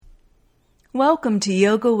Welcome to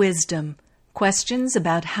Yoga Wisdom. Questions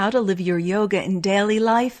about how to live your yoga in daily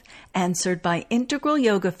life, answered by Integral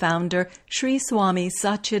Yoga founder Sri Swami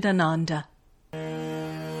Satchidananda.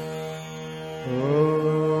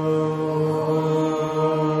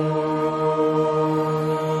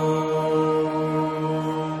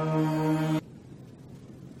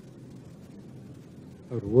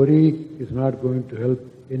 Our worry is not going to help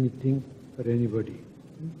anything or anybody.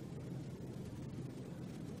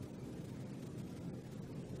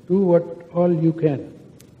 Do what all you can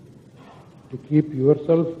to keep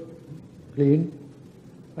yourself clean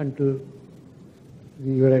and to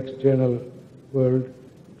your external world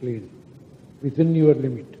clean, within your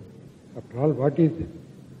limit. After all, what is it?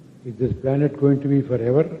 Is this planet going to be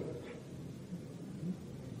forever?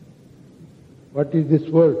 What is this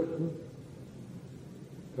world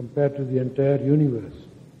compared to the entire universe?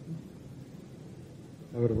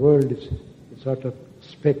 Our world is a sort of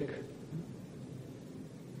speck.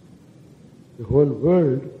 The whole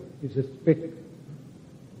world is a speck.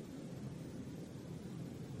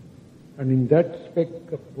 And in that speck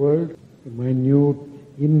of world, a minute,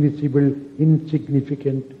 invisible,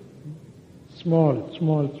 insignificant, small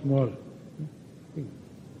thing.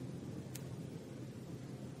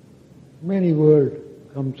 Many world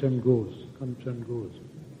comes and goes.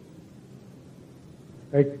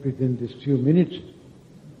 Right within these few minutes,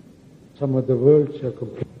 some of the worlds are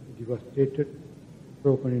completely devastated,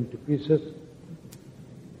 broken into pieces.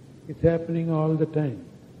 It's happening all the time.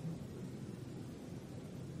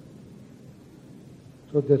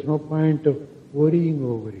 So there's no point of worrying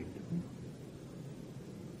over it.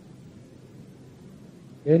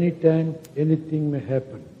 Anytime, anything may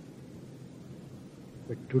happen.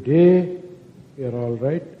 But today, we are all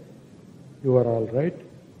right. You are all right.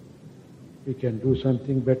 We can do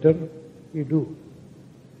something better. We do.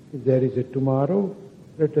 If there is a tomorrow,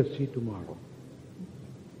 let us see tomorrow.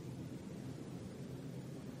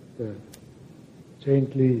 The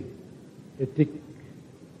saintly ethic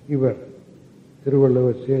giver,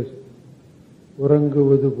 Thiruvalluvar says,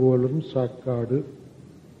 உறங்குவது போலும் சாக்காடு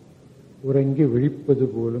உறங்கி விழிப்பது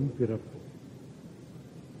போலும் பிறப்பு.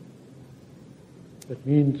 That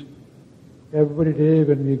means every day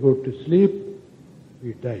when we go to sleep,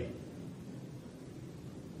 we die.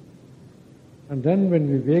 And then when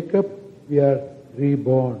we wake up, we are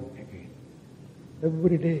reborn again.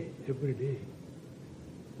 Every day.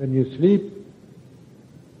 When you sleep,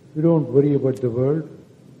 you don't worry about the world.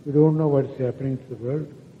 You don't know what is happening to the world.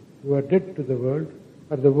 You are dead to the world,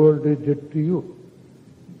 or the world is dead to you.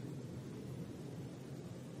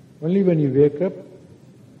 Only when you wake up,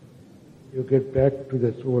 you get back to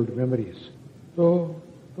those old memories. So,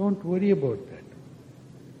 don't worry about that.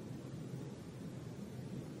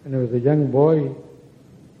 When I was a young boy,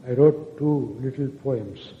 I wrote 2 little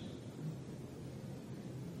poems.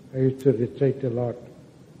 I used to recite a lot.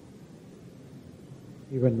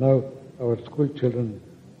 Even now, our school children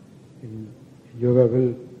in yoga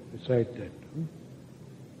will recite that.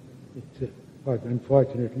 But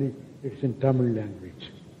unfortunately, it's in Tamil language.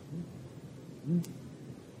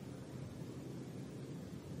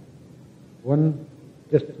 One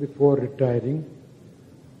just before retiring,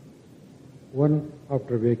 one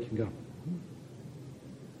after waking up.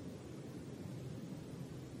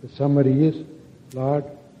 The summary is, Lord,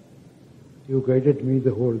 you guided me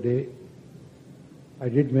the whole day. I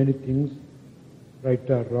did many things, right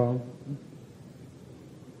or wrong.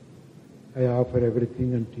 I offer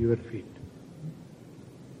everything unto your feet.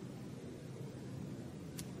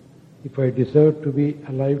 If I deserve to be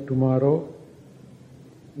alive tomorrow,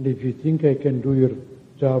 and if you think I can do your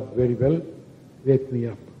job very well, wake me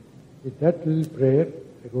up. With that little prayer,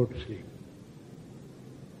 I go to sleep.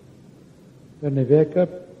 When I wake up,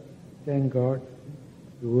 thank God,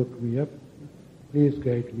 you woke me up. Please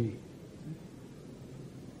guide me.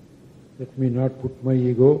 Let me not put my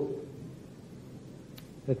ego.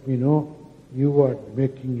 Let me know you are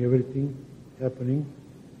making everything happening.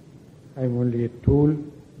 I am only a tool.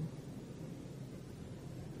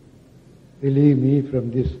 Relieve me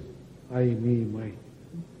from this I, me, mine.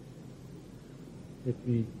 Let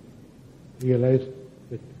me realize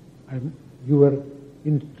that I am your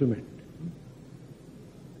instrument.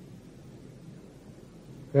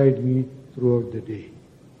 Guide me throughout the day.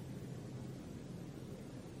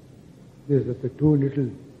 These are the 2 little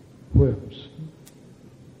poems.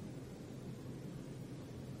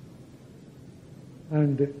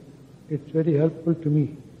 And it's very helpful to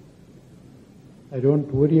me. I don't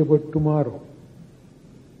worry about tomorrow.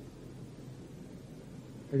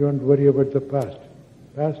 I don't worry about the past.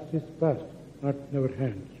 Past is past, not in our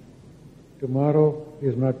hands. Tomorrow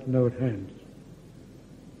is not in our hands.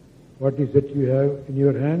 What is it you have in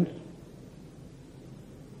your hands?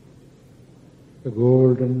 The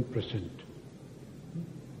golden present.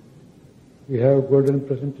 You have golden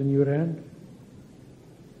present in your hand?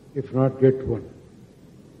 If not, get one.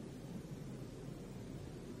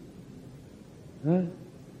 Huh?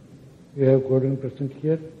 You have golden present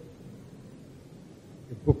here?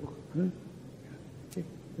 A book. Huh?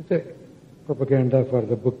 It's a propaganda for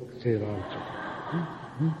the book sale also.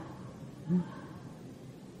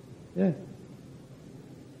 Yeah.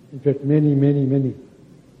 In fact, many,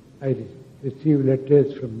 I receive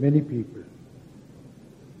letters from many people.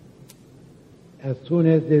 As soon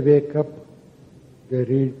as they wake up, they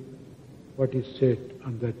read what is said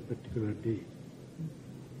on that particular day.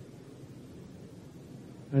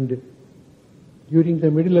 And during the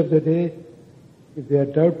middle of the day, if they are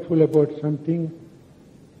doubtful about something,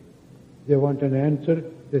 they want an answer,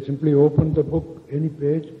 they simply open the book, any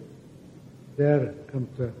page, there comes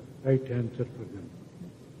the right answer for them.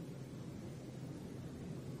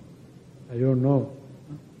 I don't know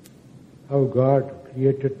how God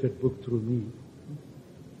created that book through me.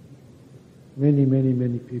 Many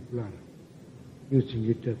people are using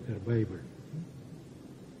it as their Bible.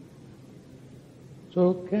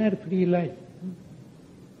 So carefree life.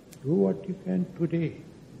 Do what you can today.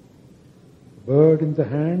 A bird in the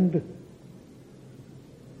hand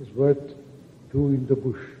is worth two in the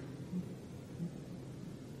bush.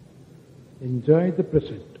 Enjoy the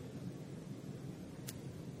present.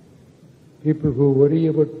 People who worry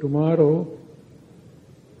about tomorrow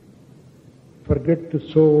forget to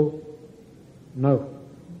sow now.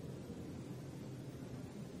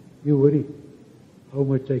 You worry how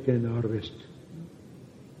much I can harvest.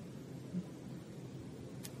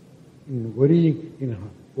 In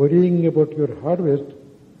worrying about your harvest,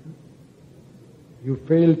 you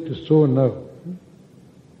fail to sow now.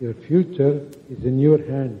 Your future is in your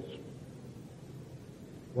hands.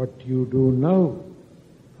 What you do now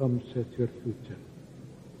comes as your future.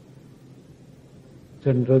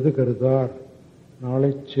 சென்றது கருதார்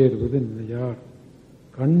நாளை சேர்வது நினையார்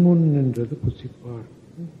கண்முன் நின்றது புசிப்பார்.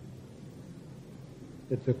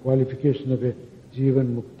 That's a qualification of a Jivan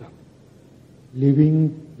Mukta, living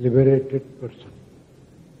liberated person.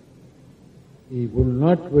 He will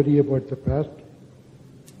not worry about the past.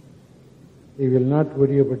 He will not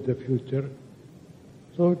worry about the future.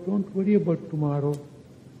 So don't worry about tomorrow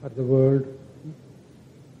or the world.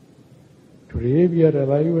 Today we are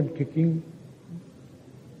alive and kicking.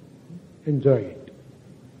 Enjoy it.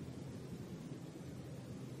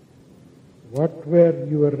 What were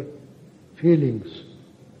your feelings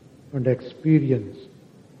and experience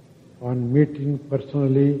on meeting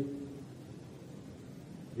personally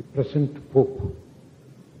the present Pope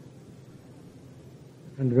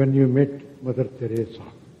and when you met Mother Teresa?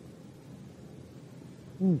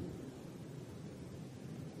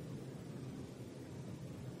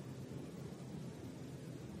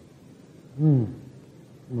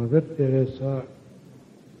 Mother Teresa,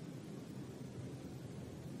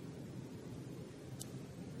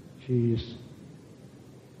 she is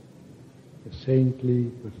a saintly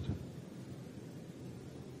person.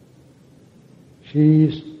 She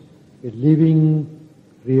is a living,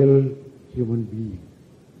 real human being.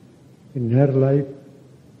 In her life,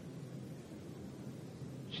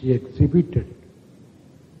 she exhibited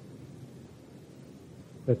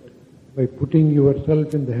that by putting yourself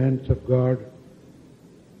in the hands of God,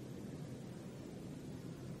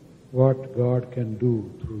 what God can do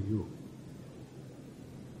through you.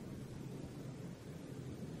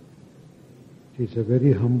 She is a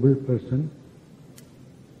very humble person,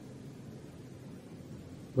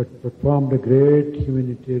 but performed a great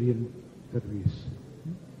humanitarian service.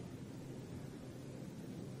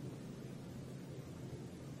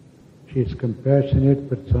 She is compassionate,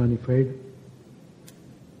 personified.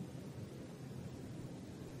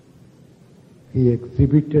 He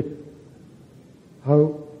exhibited how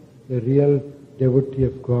the real devotee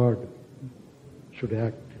of God should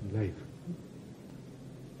act in life.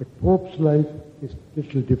 But Pope's life is a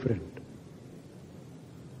little different.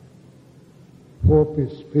 Pope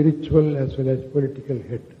is spiritual as well as political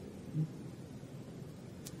head.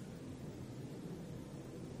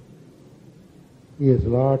 He has a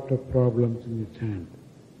lot of problems in his hand.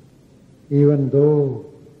 Even though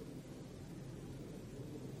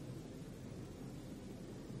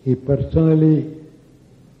he personally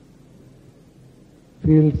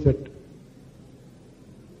feels that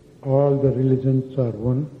all the religions are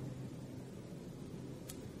one.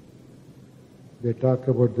 They talk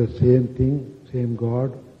about the same thing, same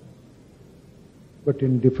God, but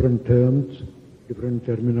in different terms, different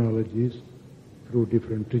terminologies, through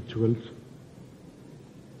different rituals.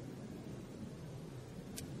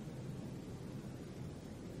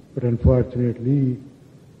 But unfortunately,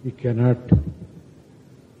 he cannot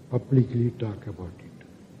publicly talk about it.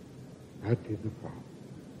 That is the problem.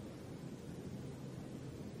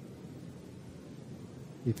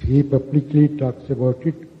 If he publicly talks about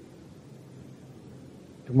it,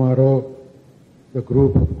 tomorrow the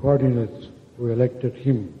group of cardinals who elected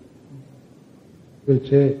him will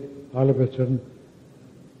say, all of a sudden,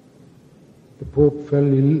 the Pope fell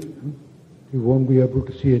ill, he won't be able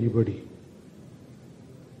to see anybody.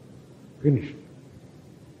 Finished.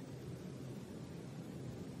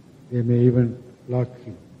 They may even lock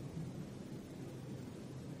him.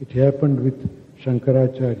 It happened with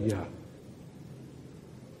Shankaracharya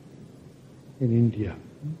in India.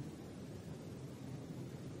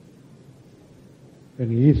 When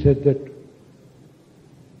he said that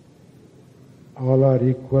all are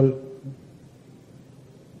equal,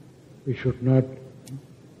 we should not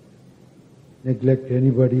neglect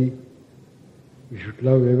anybody, we should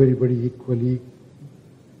love everybody equally.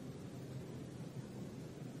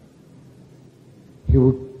 He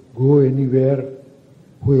would go anywhere,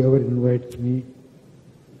 whoever invites me.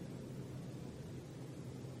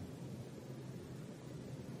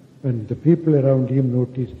 When the people around him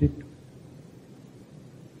noticed it,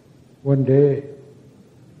 one day,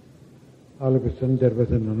 all of a sudden there was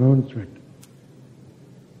an announcement.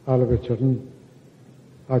 All of a sudden,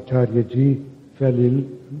 Acharya Ji fell ill.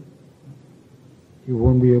 He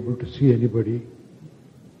won't be able to see anybody.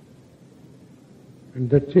 And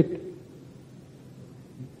that's it.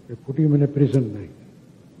 They put him in a prison like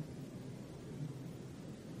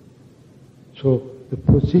that. So the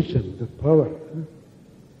position, the power,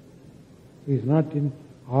 he is not in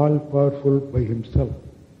all powerful by himself.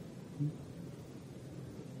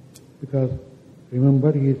 Because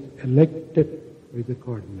remember, he is elected by the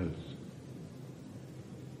cardinals.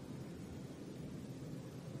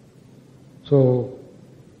 So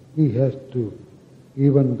he has to,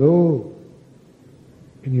 even though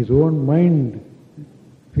in his own mind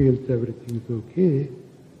feels everything is okay,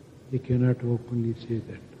 he cannot openly say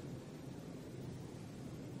that.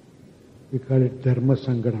 We call it dharma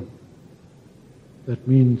sangaram. That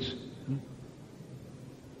means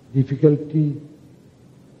difficulty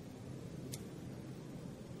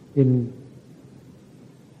in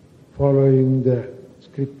following the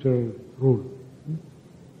scriptural rule.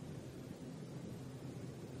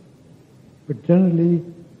 But generally,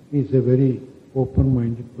 he is a very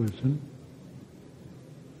open-minded person.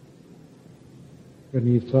 When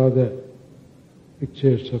he saw the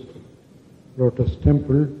pictures of Lotus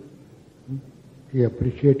Temple, he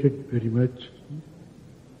appreciated very much.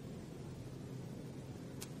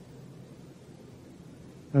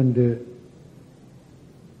 And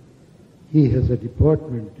he has a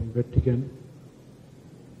department in Vatican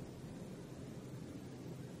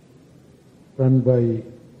run by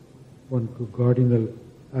one Cardinal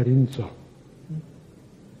Arinza,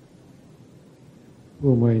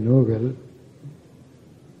 whom I know well.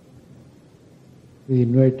 We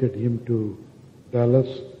invited him to Dallas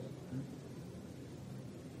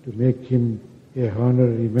to make him a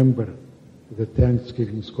honorary member of the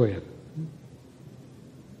Thanksgiving Square.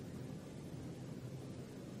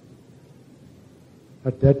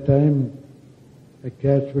 At that time, I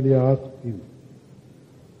casually asked him,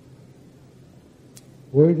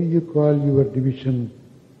 why do you call your division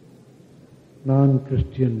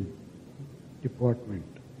non-Christian department?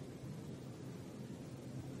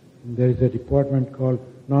 And there is a department called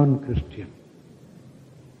non-Christian.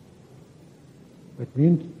 That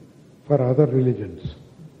means for other religions.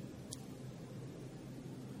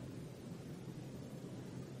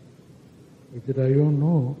 I said, I don't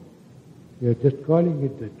know. We are just calling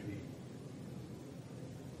it that way.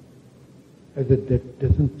 I said, that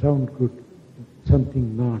doesn't sound good.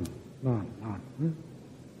 Something non.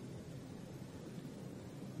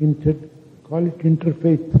 Instead, call it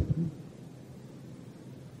interfaith.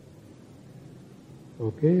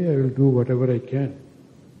 Okay, I will do whatever I can.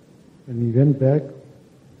 When he went back,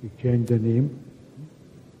 he changed the name.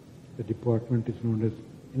 The department is known as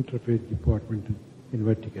Interfaith Department in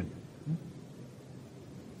Vatican.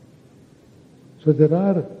 So there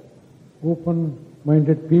are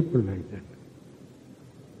open-minded people like that.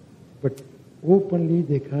 But openly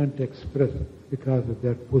they can't express because of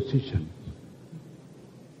their positions.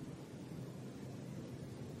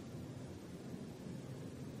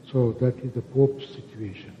 So that is the Pope's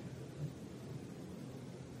situation.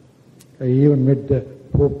 I even met the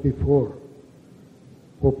Pope before,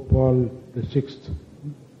 Pope Paul VI,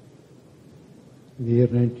 in the year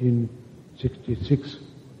 1966.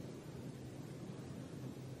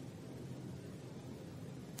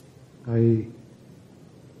 I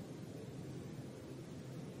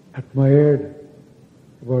admired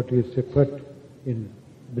about his effort in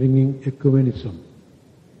bringing ecumenism.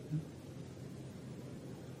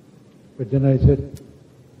 But then I said,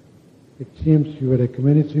 it seems your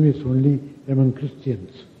ecumenism is only among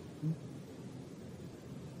Christians.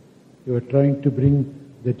 You are trying to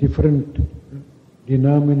bring the different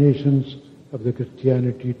denominations of the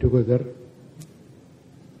Christianity together.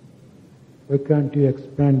 Why can't you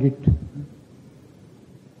expand it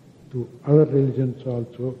to other religions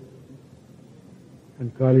also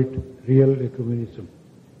and call it real ecumenism?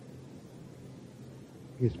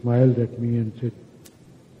 He smiled at me and said,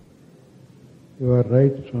 you are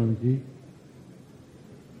right, Swamiji.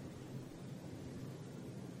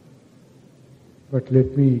 But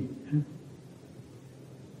let me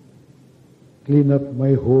clean up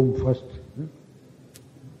my home first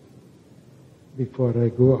before I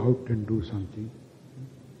go out and do something.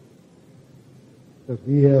 Because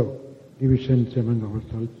we have divisions among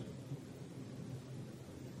ourselves.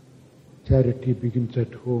 Charity begins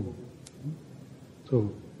at home.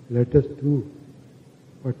 So let us do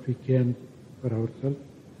what we can for ourselves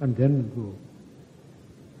and then go.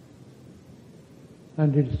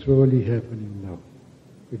 And it is slowly happening now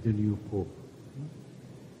with the new Pope.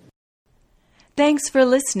 Thanks for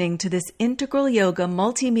listening to this Integral Yoga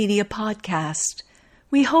multimedia podcast.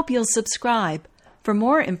 We hope you'll subscribe. For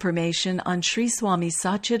more information on Sri Swami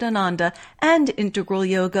Satchidananda and Integral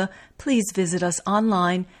Yoga, please visit us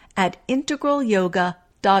online at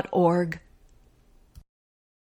integralyoga.org.